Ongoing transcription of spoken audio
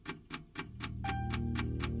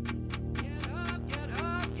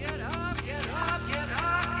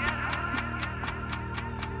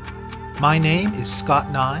My name is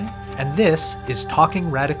Scott Nye, and this is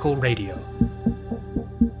Talking Radical Radio.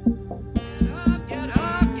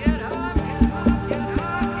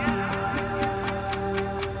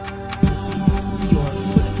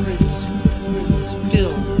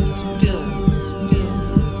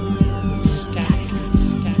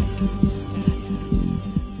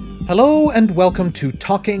 Hello and welcome to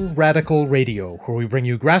Talking Radical Radio, where we bring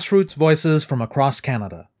you grassroots voices from across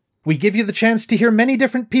Canada. We give you the chance to hear many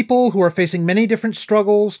different people who are facing many different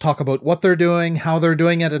struggles, talk about what they're doing, how they're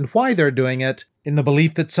doing it, and why they're doing it, in the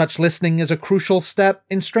belief that such listening is a crucial step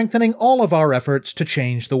in strengthening all of our efforts to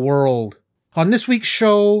change the world. On this week's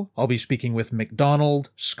show, I'll be speaking with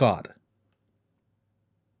McDonald Scott.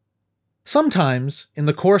 Sometimes, in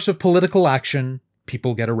the course of political action,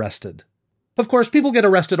 people get arrested. Of course, people get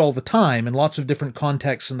arrested all the time in lots of different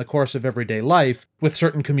contexts in the course of everyday life, with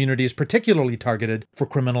certain communities particularly targeted for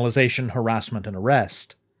criminalization, harassment, and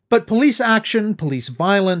arrest. But police action, police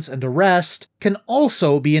violence, and arrest can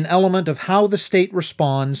also be an element of how the state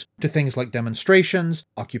responds to things like demonstrations,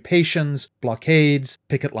 occupations, blockades,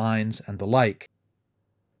 picket lines, and the like.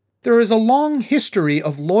 There is a long history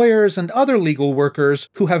of lawyers and other legal workers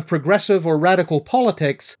who have progressive or radical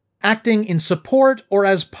politics acting in support or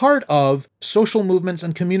as part of social movements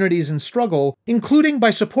and communities in struggle, including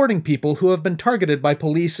by supporting people who have been targeted by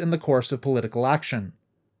police in the course of political action.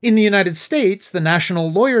 In the United States, the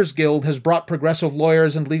National Lawyers Guild has brought progressive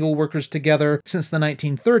lawyers and legal workers together since the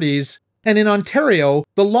 1930s, and in Ontario,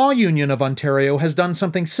 the Law Union of Ontario has done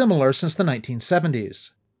something similar since the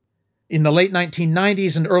 1970s. In the late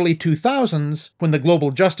 1990s and early 2000s, when the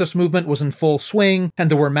global justice movement was in full swing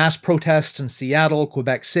and there were mass protests in Seattle,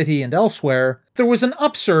 Quebec City, and elsewhere, there was an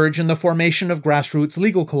upsurge in the formation of grassroots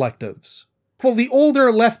legal collectives. While the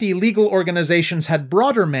older lefty legal organizations had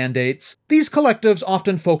broader mandates, these collectives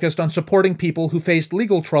often focused on supporting people who faced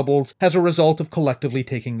legal troubles as a result of collectively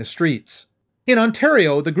taking the streets. In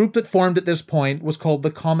Ontario, the group that formed at this point was called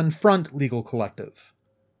the Common Front Legal Collective.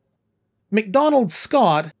 McDonald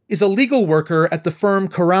Scott is a legal worker at the firm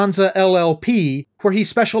Carranza LLP, where he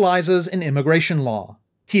specializes in immigration law.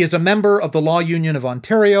 He is a member of the Law Union of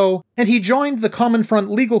Ontario, and he joined the Common Front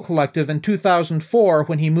Legal Collective in 2004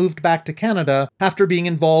 when he moved back to Canada after being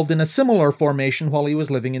involved in a similar formation while he was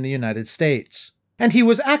living in the United States. And he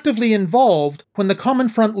was actively involved when the Common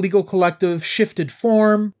Front Legal Collective shifted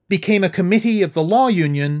form, became a committee of the Law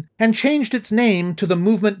Union, and changed its name to the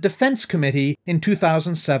Movement Defense Committee in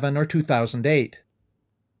 2007 or 2008.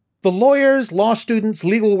 The lawyers, law students,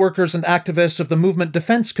 legal workers, and activists of the Movement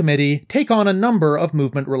Defense Committee take on a number of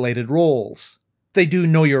movement-related roles. They do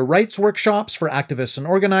Know Your Rights workshops for activists and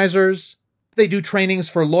organizers. They do trainings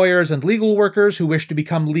for lawyers and legal workers who wish to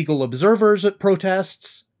become legal observers at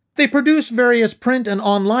protests. They produce various print and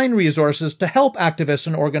online resources to help activists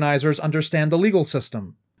and organizers understand the legal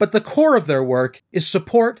system. But the core of their work is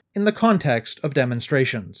support in the context of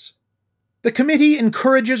demonstrations. The committee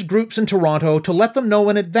encourages groups in Toronto to let them know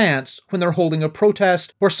in advance when they're holding a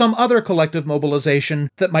protest or some other collective mobilization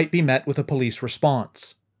that might be met with a police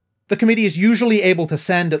response. The committee is usually able to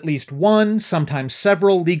send at least one, sometimes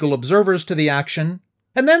several legal observers to the action,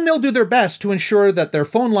 and then they'll do their best to ensure that their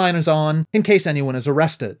phone line is on in case anyone is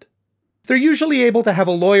arrested. They're usually able to have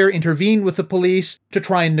a lawyer intervene with the police to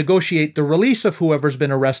try and negotiate the release of whoever's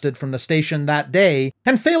been arrested from the station that day,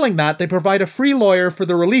 and failing that, they provide a free lawyer for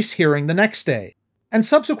the release hearing the next day. And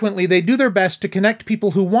subsequently, they do their best to connect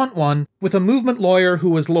people who want one with a movement lawyer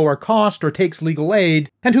who is lower cost or takes legal aid,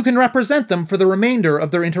 and who can represent them for the remainder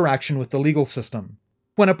of their interaction with the legal system.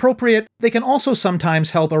 When appropriate, they can also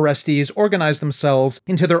sometimes help arrestees organize themselves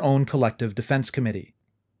into their own collective defense committee.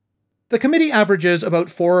 The committee averages about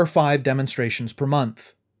 4 or 5 demonstrations per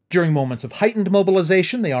month. During moments of heightened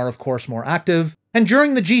mobilization, they are of course more active, and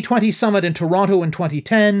during the G20 summit in Toronto in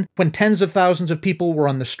 2010, when tens of thousands of people were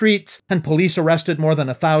on the streets and police arrested more than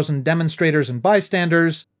 1,000 demonstrators and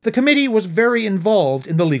bystanders, the committee was very involved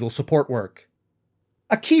in the legal support work.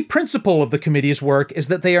 A key principle of the committee's work is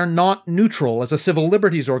that they are not neutral as a civil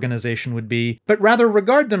liberties organization would be, but rather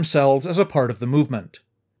regard themselves as a part of the movement.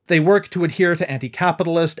 They work to adhere to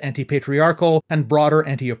anti-capitalist, anti-patriarchal, and broader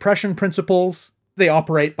anti-oppression principles. They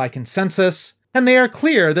operate by consensus, and they are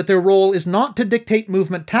clear that their role is not to dictate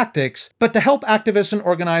movement tactics, but to help activists and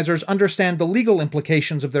organizers understand the legal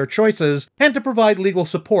implications of their choices and to provide legal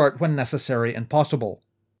support when necessary and possible.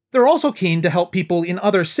 They're also keen to help people in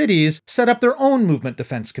other cities set up their own movement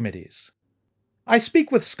defense committees. I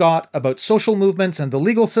speak with Scott about social movements and the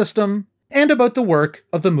legal system, and about the work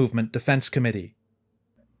of the Movement Defense Committee.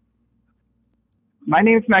 My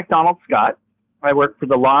name is McDonald Scott. I work for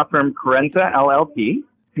the law firm Carranza LLP.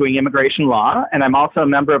 doing immigration law, and I'm also a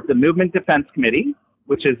member of the Movement Defense Committee,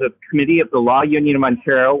 which is a committee of the Law Union of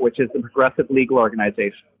Ontario, which is a progressive legal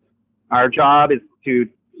organization. Our job is to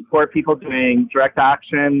support people doing direct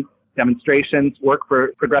action, demonstrations, work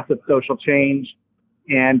for progressive social change,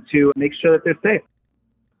 and to make sure that they're safe.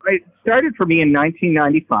 It started for me in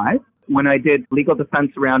 1995 when I did legal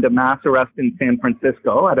defense around a mass arrest in San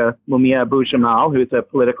Francisco at a Mumia Abu-Jamal, who's a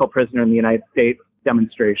political prisoner in the United States,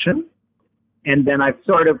 demonstration. And then I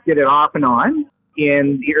sort of did it off and on.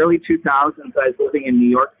 In the early 2000s, I was living in New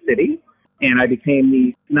York City, and I became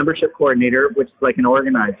the membership coordinator, which is like an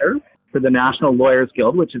organizer for the National Lawyers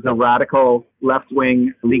Guild, which is a radical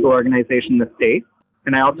left-wing legal organization in the state.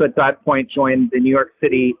 And I also at that point joined the New York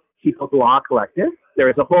City People's Law Collective. There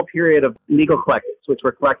was a whole period of legal collectives, which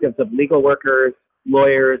were collectives of legal workers,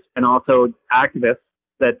 lawyers, and also activists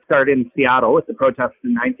that started in Seattle with the protests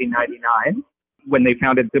in 1999 when they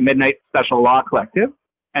founded the Midnight Special Law Collective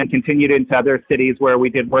and continued into other cities where we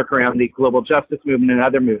did work around the global justice movement and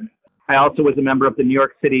other movements. I also was a member of the New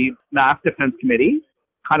York City Mass Defense Committee,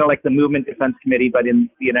 kind of like the Movement Defense Committee, but in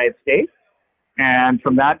the United States. And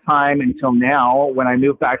from that time until now, when I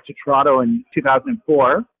moved back to Toronto in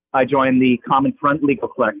 2004, I joined the Common Front Legal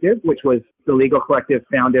Collective, which was the legal collective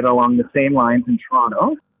founded along the same lines in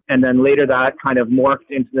Toronto. And then later that kind of morphed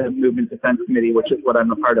into the Movement Defense Committee, which is what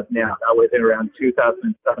I'm a part of now. That was in around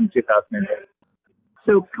 2007, 2008.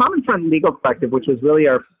 So Common Front Legal Collective, which was really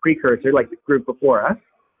our precursor, like the group before us,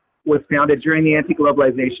 was founded during the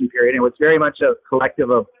anti-globalization period. It was very much a collective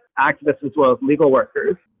of activists as well as legal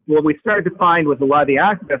workers. What we started to find was a lot of the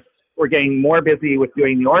activists were getting more busy with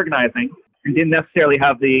doing the organizing and didn't necessarily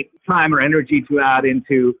have the time or energy to add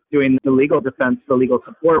into doing the legal defense, the legal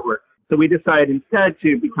support work. So we decided instead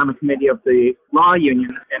to become a committee of the law union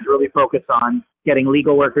and really focus on getting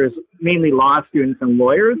legal workers, mainly law students and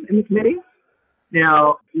lawyers in the committee.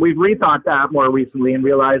 Now, we've rethought that more recently and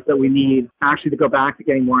realized that we need actually to go back to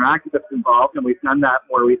getting more activists involved, and we've done that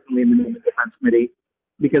more recently in the Movement Defense Committee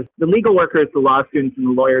because the legal workers, the law students, and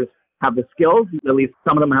the lawyers have the skills, at least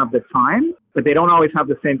some of them have the time, but they don't always have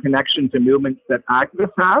the same connection to movements that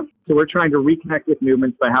activists have. So we're trying to reconnect with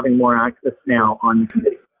movements by having more activists now on the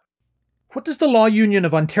committee. What does the Law Union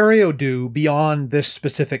of Ontario do beyond this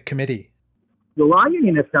specific committee? The Law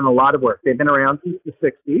Union has done a lot of work. They've been around since the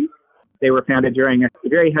 60s. They were founded during a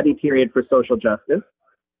very heady period for social justice,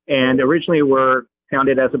 and originally were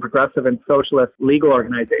founded as a progressive and socialist legal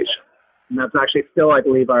organization. And that's actually still, I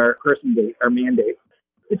believe, our mandate.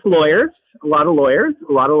 It's lawyers, a lot of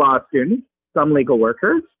law students, some legal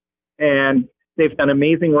workers, and they've done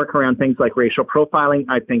amazing work around things like racial profiling.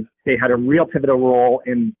 I think they had a real pivotal role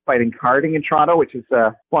in fighting carding in Toronto, which is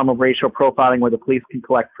a form of racial profiling where the police can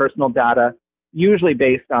collect personal data, usually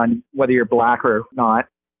based on whether you're black or not.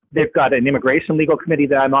 They've got an immigration legal committee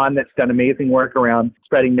that I'm on that's done amazing work around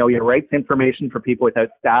spreading know your rights information for people without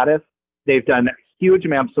status. They've done huge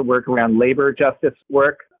amounts of work around labor justice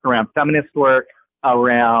work, around feminist work,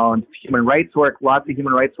 around human rights work, lots of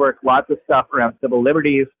human rights work, lots of stuff around civil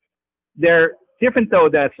liberties. They're different, though,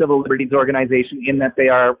 than a civil liberties organization in that they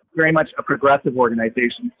are very much a progressive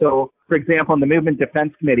organization. So, for example, in the Movement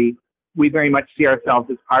Defense Committee, we very much see ourselves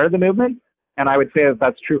as part of the movement, and I would say that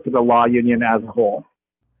that's true for the law union as a whole.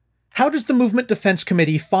 How does the Movement Defense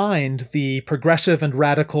Committee find the progressive and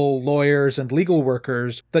radical lawyers and legal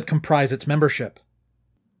workers that comprise its membership?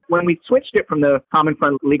 When we switched it from the Common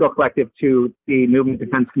Front Legal Collective to the Movement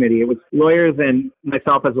Defense Committee, it was lawyers and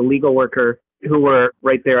myself as a legal worker who were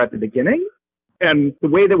right there at the beginning. And the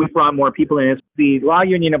way that we brought more people in is the Law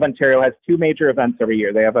Union of Ontario has two major events every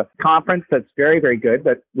year. They have a conference that's very, very good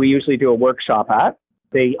that we usually do a workshop at.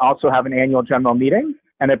 They also have an annual general meeting.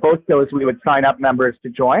 And at both those, we would sign up members to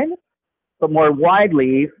join. But more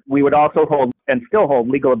widely, we would also hold and still hold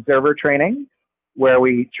legal observer training, where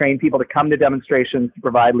we train people to come to demonstrations to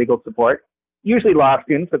provide legal support, usually law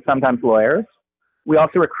students, but sometimes lawyers. We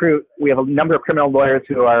also we have a number of criminal lawyers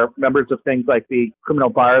who are members of things like the Criminal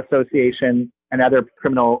Bar Association and other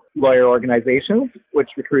criminal lawyer organizations, which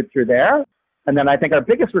recruit through there. And then I think our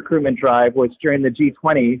biggest recruitment drive was during the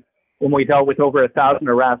G20, when we dealt with over 1,000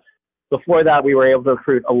 arrests. Before that, we were able to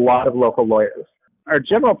recruit a lot of local lawyers. Our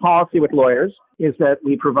general policy with lawyers is that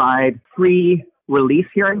we provide free release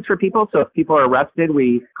hearings for people. So if people are arrested,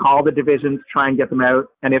 we call the divisions, try and get them out.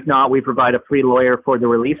 And if not, we provide a free lawyer for the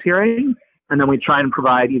release hearing. And then we try and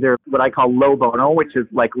provide either what I call low bono, which is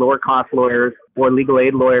like lower cost lawyers or legal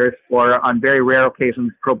aid lawyers, or on very rare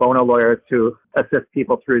occasions, pro bono lawyers to assist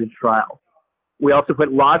people through the trial. We also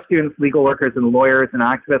put law students, legal workers, and lawyers and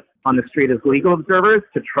activists on the street as legal observers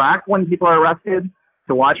to track when people are arrested,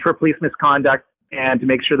 to watch for police misconduct, and to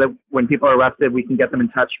make sure that when people are arrested, we can get them in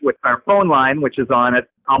touch with our phone line, which is on at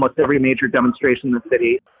almost every major demonstration in the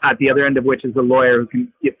city, at the other end of which is a lawyer who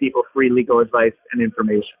can give people free legal advice and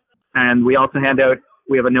information. And we also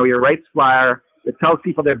we have a Know Your Rights flyer that tells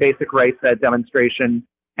people their basic rights at demonstration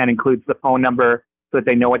and includes the phone number so that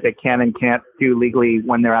they know what they can and can't do legally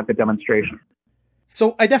when they're at the demonstration.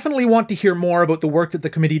 So I definitely want to hear more about the work that the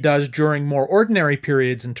committee does during more ordinary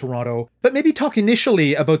periods in Toronto, but maybe talk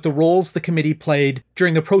initially about the roles the committee played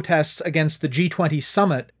during the protests against the G20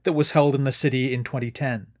 summit that was held in the city in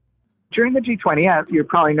 2010. During the G20, as you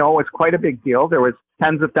probably know, it was quite a big deal. There was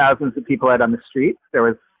tens of thousands of people out on the streets. There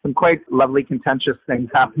was some quite lovely contentious things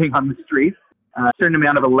happening on the streets. A certain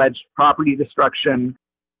amount of alleged property destruction.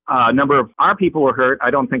 A number of our people were hurt.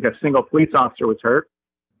 I don't think a single police officer was hurt.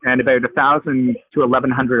 And about 1,000 to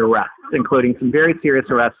 1,100 arrests, including some very serious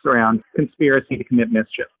arrests around conspiracy to commit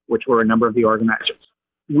mischief, which were a number of the organizers.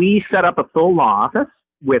 We set up a full law office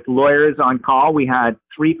with lawyers on call. We had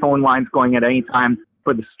 3 phone lines going at any time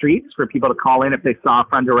for the streets for people to call in if they saw a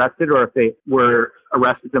friend arrested or if they were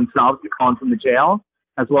arrested themselves to call in from the jail,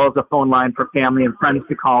 as well as a phone line for family and friends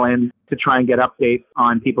to call in to try and get updates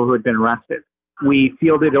on people who had been arrested. We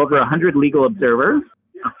fielded over 100 legal observers,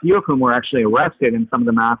 a few of whom were actually arrested in some of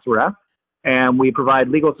the mass arrests. And we provide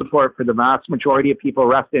legal support for the vast majority of people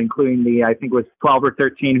arrested, including I think it was 12 or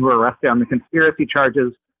 13 who were arrested on the conspiracy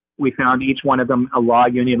charges. We found each one of them a law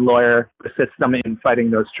union lawyer to assist them in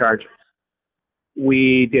fighting those charges.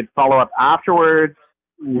 We did follow-up afterwards.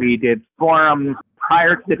 We did forums.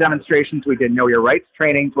 Prior to the demonstrations, we did Know Your Rights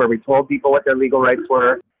trainings where we told people what their legal rights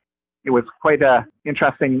were. It was quite an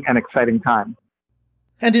interesting and exciting time.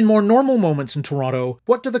 And in more normal moments in Toronto,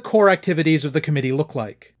 what do the core activities of the committee look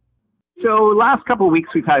like? So last couple of weeks,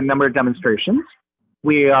 we've had a number of demonstrations.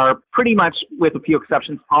 We are pretty much, with a few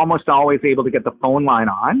exceptions, almost always able to get the phone line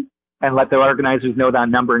on and let the organizers know that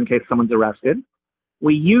number in case someone's arrested.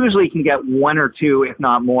 We usually can get 1 or 2, if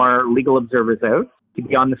not more, legal observers out to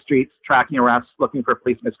be on the streets, tracking arrests, looking for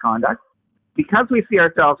police misconduct. Because we see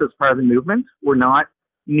ourselves as part of the movement, we're not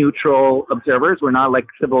neutral observers. We're not like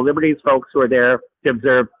civil liberties folks who are there to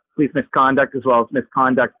observe police misconduct as well as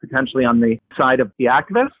misconduct potentially on the side of the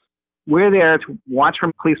activists. We're there to watch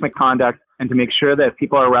for police misconduct and to make sure that if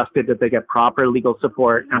people are arrested, that they get proper legal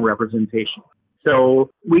support and representation.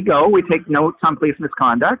 So we take notes on police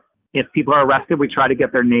misconduct. If people are arrested, we try to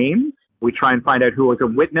get their names. We try and find out who was a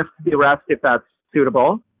witness to the arrest, if that's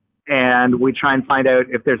suitable. And we try and find out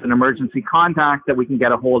if there's an emergency contact that we can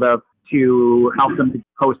get a hold of to help them to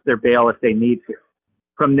post their bail if they need to.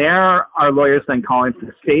 From there, our lawyers then call into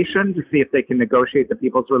the station to see if they can negotiate the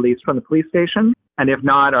people's release from the police station. And if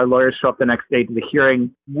not, our lawyers show up the next day to the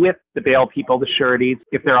hearing with the bail people, the sureties,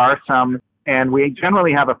 if there are some. And we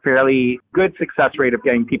generally have a fairly good success rate of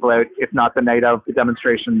getting people out, if not the night of the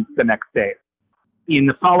demonstration, the next day. In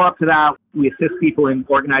the follow-up to that, we assist people in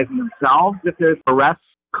organizing themselves if there's arrests.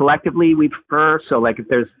 Collectively, we prefer. So like if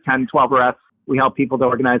there's 10, 12 arrests, we help people to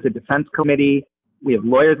organize a defense committee. We have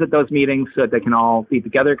lawyers at those meetings so that they can all be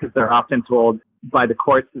together because they're often told by the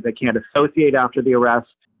courts that they can't associate after the arrest.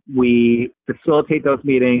 We facilitate those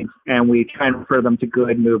meetings and we try and refer them to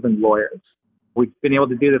good movement lawyers. We've been able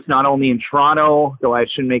to do this not only in Toronto, though I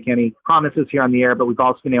shouldn't make any promises here on the air, but we've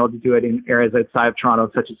also been able to do it in areas outside of Toronto,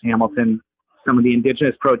 such as Hamilton, some of the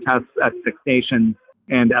Indigenous protests at Six Nations,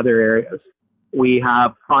 and other areas. We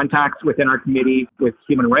have contacts within our committee with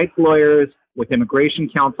human rights lawyers, with immigration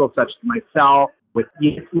counsel, such as myself, with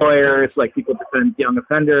youth lawyers, like people defend young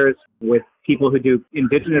offenders, with people who do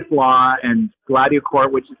Indigenous law and Gladio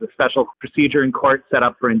Court, which is a special procedure in court set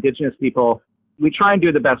up for Indigenous people. We try and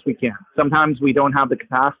do the best we can. Sometimes we don't have the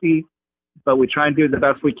capacity, but we try and do the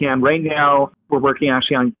best we can. Right now, we're working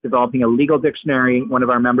actually on developing a legal dictionary. One of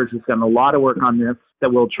our members has done a lot of work on this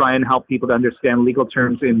that will try and help people to understand legal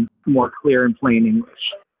terms in more clear and plain English.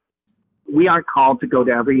 We aren't called to go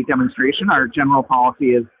to every demonstration. Our general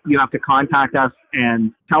policy is you have to contact us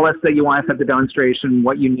and tell us that you want us at the demonstration,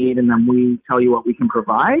 what you need, and then we tell you what we can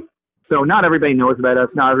provide. So not everybody knows about us.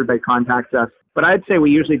 Not everybody contacts us. But I'd say we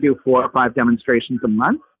usually do 4 or 5 demonstrations a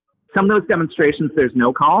month. Some of those demonstrations, there's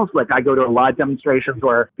no calls. Like I go to a lot of demonstrations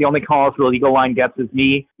where the only calls the legal line gets is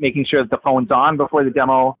me making sure that the phone's on before the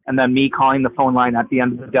demo, and then me calling the phone line at the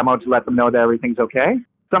end of the demo to let them know that everything's okay.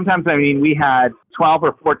 Sometimes, we had 12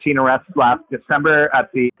 or 14 arrests last December at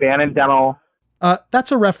the Bannon demo. That's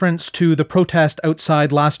a reference to the protest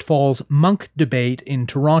outside last fall's Munk debate in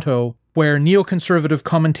Toronto, where neoconservative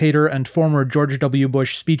commentator and former George W.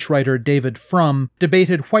 Bush speechwriter David Frum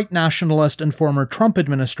debated white nationalist and former Trump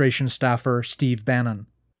administration staffer Steve Bannon.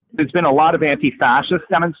 There's been a lot of anti-fascist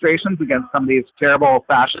demonstrations against some of these terrible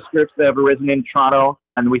fascist groups that have arisen in Toronto.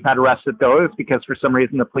 And we've had arrests at those because for some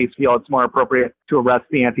reason the police feel it's more appropriate to arrest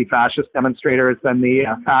the anti-fascist demonstrators than the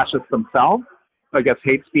fascists themselves. So I guess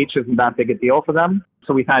hate speech isn't that big a deal for them.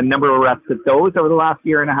 So we've had a number of arrests at those over the last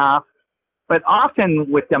year and a half. But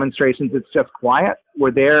often with demonstrations, it's just quiet.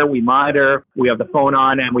 We're there, we monitor, we have the phone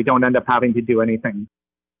on, and we don't end up having to do anything.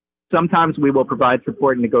 Sometimes we will provide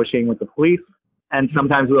support in negotiating with the police, and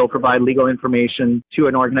sometimes we will provide legal information to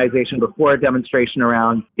an organization before a demonstration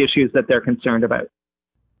around issues that they're concerned about.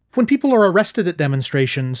 When people are arrested at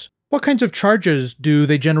demonstrations, what kinds of charges do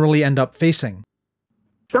they generally end up facing?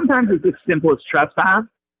 Sometimes it's as simple as trespass.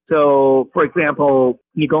 So, for example,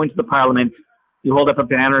 you go into the Parliament, you hold up a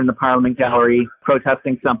banner in the Parliament gallery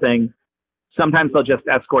protesting something. Sometimes they'll just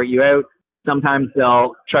escort you out. Sometimes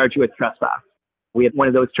they'll charge you with trespass. We had one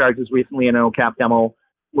of those charges recently in an OCAP demo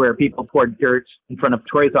where people poured dirt in front of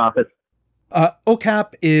Tory's office.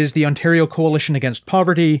 OCAP is the Ontario Coalition Against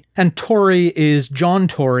Poverty, and Tory is John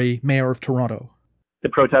Tory, Mayor of Toronto. To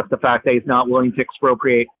protest the fact that he's not willing to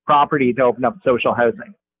expropriate property to open up social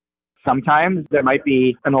housing. Sometimes there might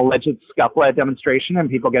be an alleged scuffle at demonstration and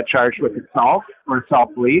people get charged with assault or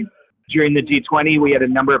assault police. During the G20, we had a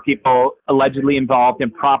number of people allegedly involved in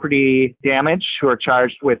property damage who are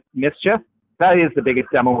charged with mischief. That is the biggest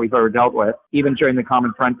demo we've ever dealt with, even during the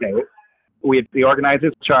Common Front days. We had the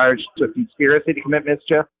organizers charged with conspiracy to commit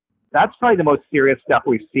mischief. That's probably the most serious stuff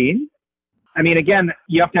we've seen. I mean, again,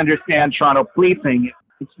 you have to understand Toronto policing.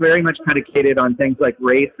 It's very much predicated on things like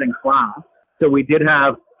race and class. So we did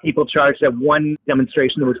have people charged at one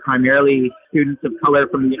demonstration that was primarily students of color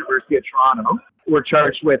from the University of Toronto were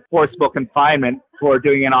charged with forcible confinement for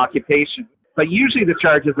doing an occupation. But usually the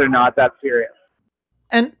charges are not that serious.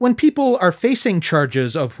 And when people are facing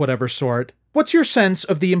charges of whatever sort, what's your sense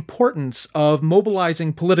of the importance of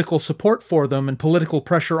mobilizing political support for them and political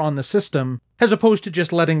pressure on the system, as opposed to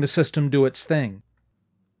just letting the system do its thing?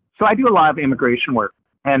 So I do a lot of immigration work.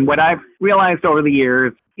 And what I've realized over the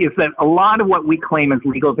years is that a lot of what we claim as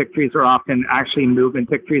legal victories are often actually movement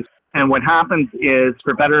victories. And what happens is,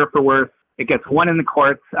 for better or for worse, it gets won in the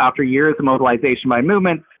courts after years of mobilization by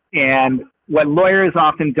movement. And what lawyers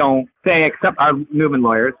often don't say, except our movement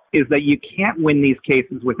lawyers, is that you can't win these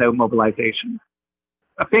cases without mobilization.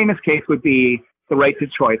 A famous case would be the right to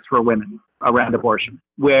choice for women around abortion,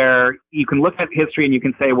 where you can look at history and you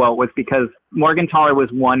can say, well, it was because Morgentaler was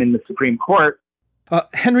won in the Supreme Court.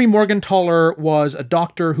 Henry Morgentaler was a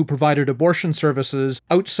doctor who provided abortion services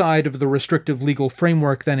outside of the restrictive legal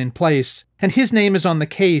framework then in place, and his name is on the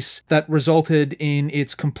case that resulted in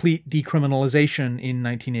its complete decriminalization in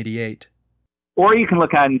 1988. Or you can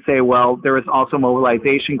look at it and say, well, there was also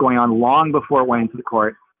mobilization going on long before it went into the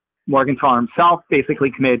court. Morgentaler himself basically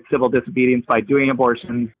committed civil disobedience by doing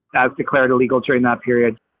abortion as declared illegal during that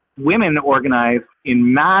period. Women organized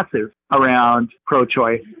in masses around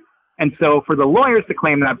pro-choice. And so for the lawyers to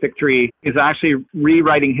claim that victory is actually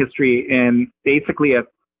rewriting history in basically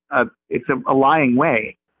it's a lying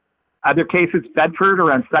way. Other cases, Bedford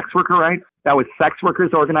around sex worker rights, that was sex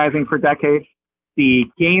workers organizing for decades. The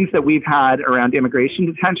gains that we've had around immigration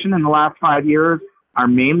detention in the last 5 years are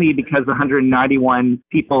mainly because 191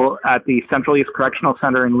 people at the Central East Correctional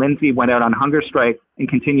Center in Lindsay went out on hunger strike and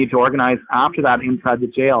continued to organize after that inside the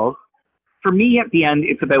jails. For me, at the end,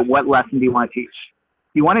 it's about what lesson do you want to teach?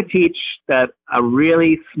 You want to teach that a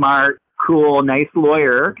really smart, cool, nice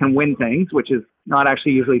lawyer can win things, which is not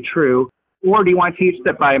actually usually true. Or do you want to teach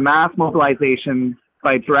that by mass mobilization,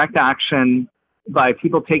 by direct action, by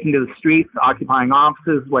people taking to the streets, occupying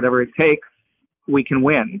offices, whatever it takes, we can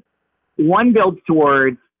win? One builds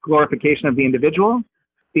towards glorification of the individual.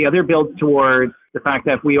 The other builds towards the fact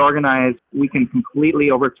that if we organize, we can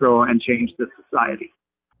completely overthrow and change the society.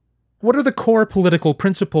 What are the core political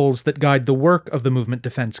principles that guide the work of the Movement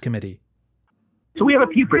Defense Committee? So we have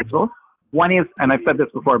a few principles. One is, and I've said this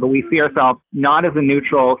before, but we see ourselves not as a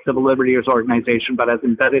neutral civil liberties organization, but as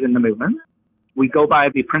embedded in the movement. We go by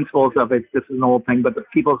the principles of it. This is an old thing, but the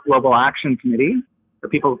People's Global Action Committee, the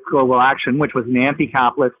People's Global Action, which was an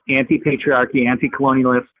anti-capitalist, anti-patriarchy,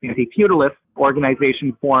 anti-colonialist, anti-feudalist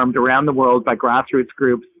organization formed around the world by grassroots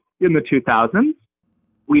groups in the 2000s.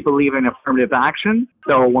 We believe in affirmative action.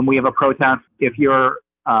 So when we have a protest, if you're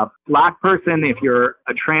a Black person, if you're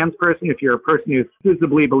a trans person, if you're a person who's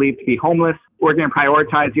visibly believed to be homeless, we're going to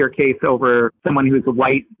prioritize your case over someone who's a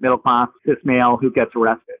white, middle-class, cis male who gets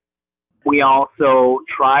arrested. We also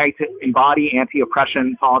try to embody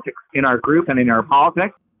anti-oppression politics in our group and in our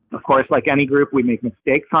politics. Of course, like any group, we make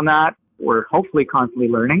mistakes on that. We're hopefully constantly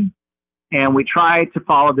learning. And we try to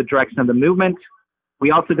follow the direction of the movement.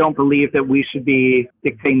 We also don't believe that we should be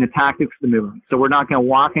dictating the tactics of the movement. So we're not going to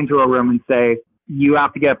walk into a room and say, you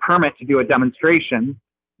have to get a permit to do a demonstration.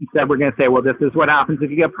 Instead, we're going to say, well, this is what happens if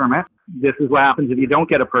you get a permit. This is what happens if you don't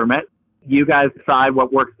get a permit. You guys decide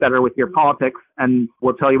what works better with your politics, and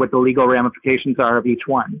we'll tell you what the legal ramifications are of each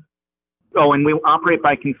one. Oh, and we operate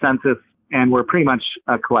by consensus, and we're pretty much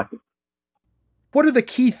a collective. What are the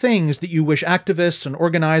key things that you wish activists and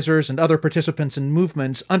organizers and other participants in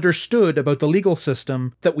movements understood about the legal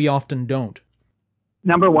system that we often don't?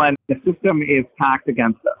 Number one, the system is packed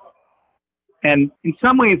against us. And in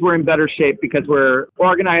some ways, we're in better shape because we're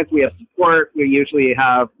organized, we have support, we usually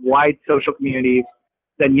have wide social communities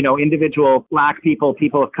than, individual Black people,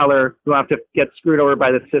 people of color who have to get screwed over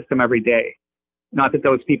by the system every day. Not that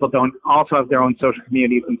those people don't also have their own social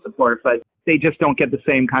communities and support, but they just don't get the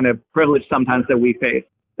same kind of privilege sometimes that we face.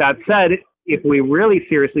 That said, if we really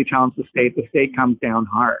seriously challenge the state comes down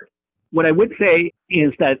hard. What I would say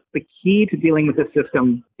is that the key to dealing with the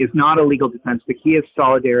system is not a legal defense. The key is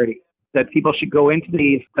solidarity. That people should go into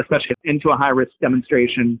these, especially into a high-risk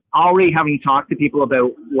demonstration, already having talked to people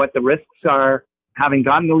about what the risks are, having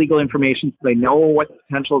gotten the legal information so they know what the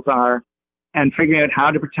potentials are, and figuring out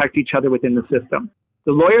how to protect each other within the system.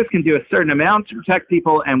 The lawyers can do a certain amount to protect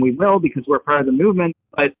people, and we will because we're part of the movement,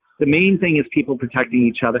 but the main thing is people protecting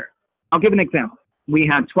each other. I'll give an example. We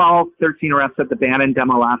had 13 arrests at the Bannon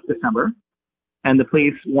demo last December, and the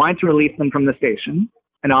police wanted to release them from the station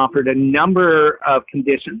and offered a number of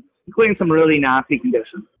conditions, including some really nasty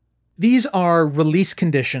conditions. These are release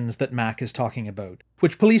conditions that Mac is talking about,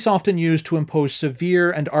 which police often use to impose severe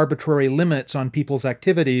and arbitrary limits on people's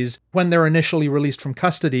activities when they're initially released from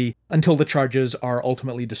custody until the charges are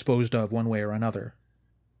ultimately disposed of one way or another.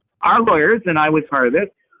 Our lawyers, and I was part of this,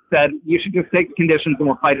 said, you should just take the conditions and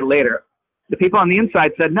we'll fight it later. The people on the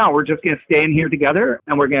inside said, no, we're just going to stay in here together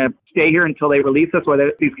and we're going to stay here until they release us with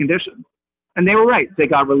these conditions. And they were right. They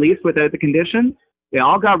got released without the conditions. They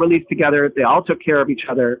all got released together. They all took care of each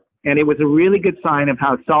other. And it was a really good sign of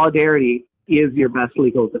how solidarity is your best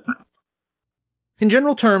legal defense. In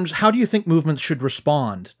general terms, how do you think movements should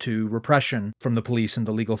respond to repression from the police and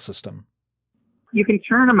the legal system? You can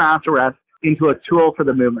turn a mass arrest into a tool for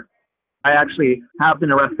the movement. I actually have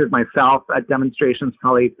been arrested myself at demonstrations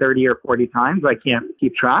probably 30 or 40 times. I can't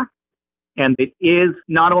keep track. And it is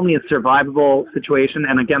not only a survivable situation,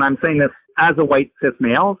 and again, I'm saying this as a white cis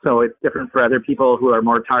male, so it's different for other people who are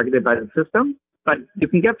more targeted by the system. But you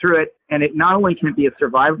can get through it, and it not only can be a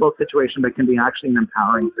survivable situation, but can be actually an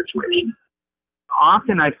empowering situation.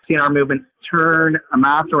 Often I've seen our movement turn a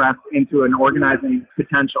mass arrest into an organizing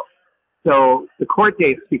potential. So the court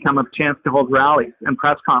dates become a chance to hold rallies and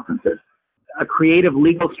press conferences. A creative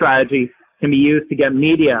legal strategy can be used to get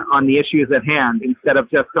media on the issues at hand instead of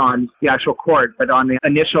just on the actual court, but on the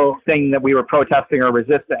initial thing that we were protesting or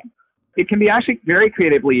resisting. It can be actually very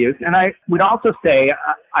creatively used. And I would also say,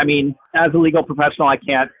 as a legal professional, I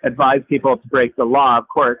can't advise people to break the law, of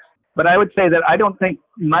course. But I would say that I don't think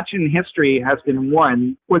much in history has been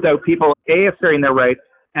won without people, A, asserting their rights,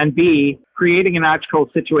 and B, creating an actual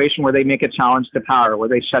situation where they make a challenge to power, where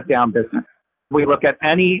they shut down business. We look at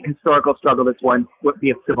any historical struggle that's won, be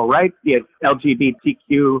it civil rights, be it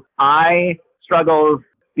LGBTQI struggles,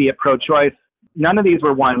 be it pro-choice. None of these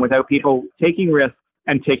were won without people taking risks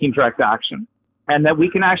and taking direct action. And that we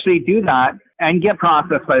can actually do that and get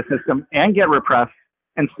processed by the system and get repressed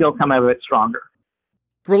and still come out of it stronger.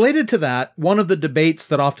 Related to that, one of the debates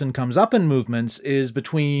that often comes up in movements is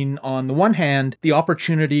between, on the one hand, the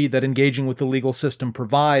opportunity that engaging with the legal system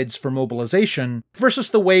provides for mobilization versus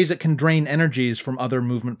the ways it can drain energies from other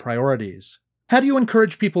movement priorities. How do you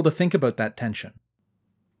encourage people to think about that tension?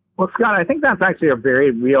 Well, Scott, I think that's actually a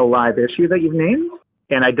very real live issue that you've named.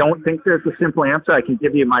 And I don't think there's a simple answer. I can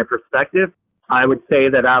give you my perspective. I would say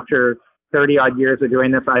that after 30 odd years of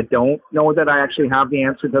doing this, I don't know that I actually have the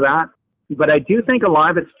answer to that. But I do think a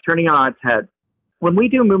lot of it's turning on its head. When we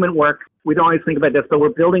do movement work, we don't always think about this, but we're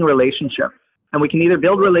building relationships. And we can either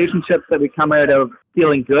build relationships that we come out of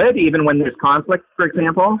feeling good, even when there's conflict, for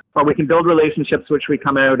example, or we can build relationships which we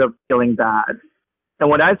come out of feeling bad. And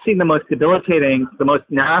what I've seen the most debilitating, the most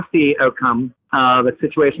nasty outcome of a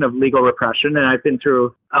situation of legal repression, and I've been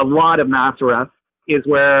through a lot of mass arrests, is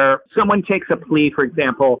where someone takes a plea, for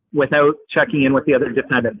example, without checking in with the other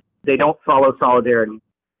defendant. They don't follow solidarity.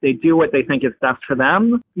 They do what they think is best for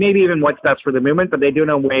them, maybe even what's best for the movement, but they do it in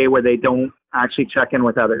a way where they don't actually check in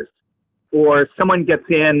with others. Or someone gets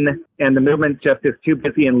in and the movement just is too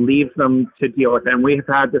busy and leaves them to deal with it. And we've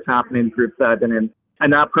had this happen in groups that I've been in.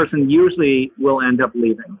 And that person usually will end up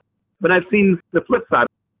leaving. But I've seen the flip side.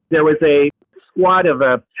 There was a squad of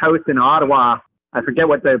a house in Ottawa I forget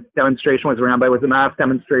what the demonstration was around, but it was a mass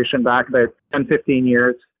demonstration back about 10, 15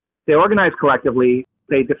 years. They organized collectively,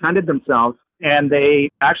 they defended themselves, and they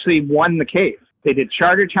actually won the case. They did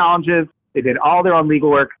charter challenges, they did all their own legal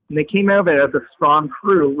work, and they came out of it as a strong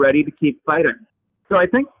crew ready to keep fighting. So I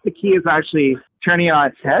think the key is actually turning it on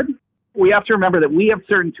its head. We have to remember that we have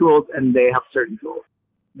certain tools and they have certain tools.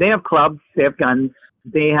 They have clubs, they have guns,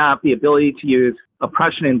 they have the ability to use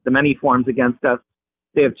oppression in the many forms against us.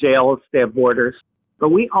 They have jails, they have borders. But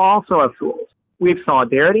we also have tools. We have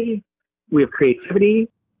solidarity, we have creativity,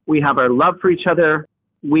 we have our love for each other,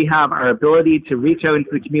 we have our ability to reach out into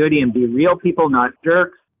the community and be real people, not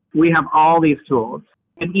jerks. We have all these tools.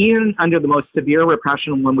 And even under the most severe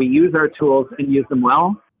repression, when we use our tools and use them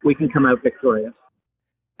well, we can come out victorious.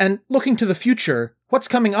 And looking to the future, what's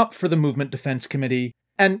coming up for the Movement Defense Committee?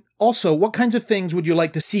 And also, what kinds of things would you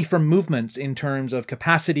like to see from movements in terms of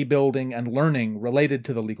capacity building and learning related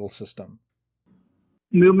to the legal system?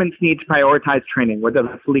 Movements need to prioritize training, whether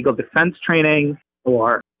that's legal defense training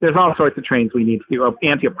or there's all sorts of trainings we need to do,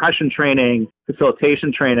 anti-oppression training,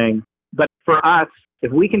 facilitation training. But for us,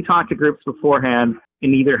 if we can talk to groups beforehand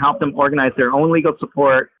and either help them organize their own legal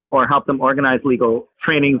support or help them organize legal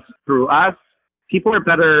trainings through us, people are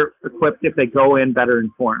better equipped if they go in better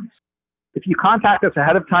informed. If you contact us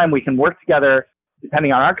ahead of time, we can work together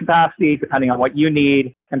depending on our capacity, depending on what you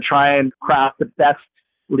need, and try and craft the best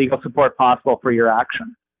legal support possible for your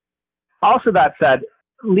action. Also, that said,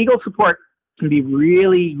 legal support can be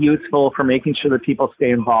really useful for making sure that people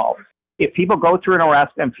stay involved. If people go through an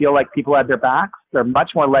arrest and feel like people had their backs, they're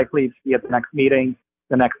much more likely to be at the next meeting,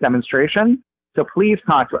 the next demonstration. So please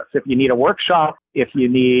talk to us. If you need a workshop, if you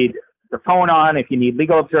need the phone on, if you need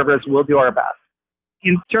legal observers, we'll do our best.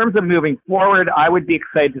 In terms of moving forward, I would be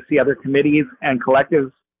excited to see other committees and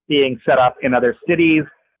collectives being set up in other cities,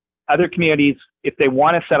 other communities. If they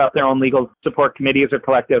want to set up their own legal support committees or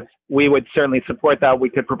collectives, we would certainly support that. We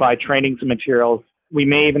could provide trainings and materials. We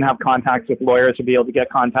may even have contacts with lawyers to be able to get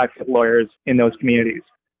contacts with lawyers in those communities.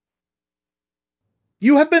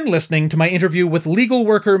 You have been listening to my interview with legal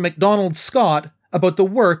worker McDonald Scott about the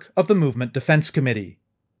work of the Movement Defense Committee.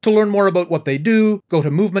 To learn more about what they do, go to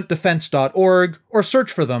movementdefense.org or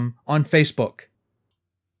search for them on Facebook.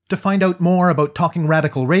 To find out more about Talking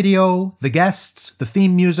Radical Radio, the guests, the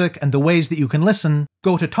theme music, and the ways that you can listen,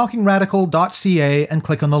 go to talkingradical.ca and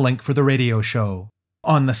click on the link for the radio show.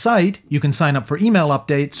 On the site, you can sign up for email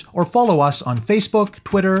updates or follow us on Facebook,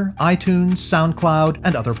 Twitter, iTunes, SoundCloud,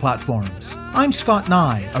 and other platforms. I'm Scott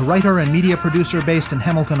Nye, a writer and media producer based in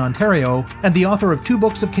Hamilton, Ontario, and the author of 2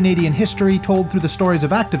 books of Canadian history told through the stories of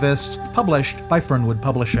activists, published by Fernwood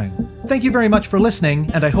Publishing. Thank you very much for listening,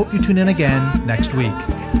 and I hope you tune in again next week.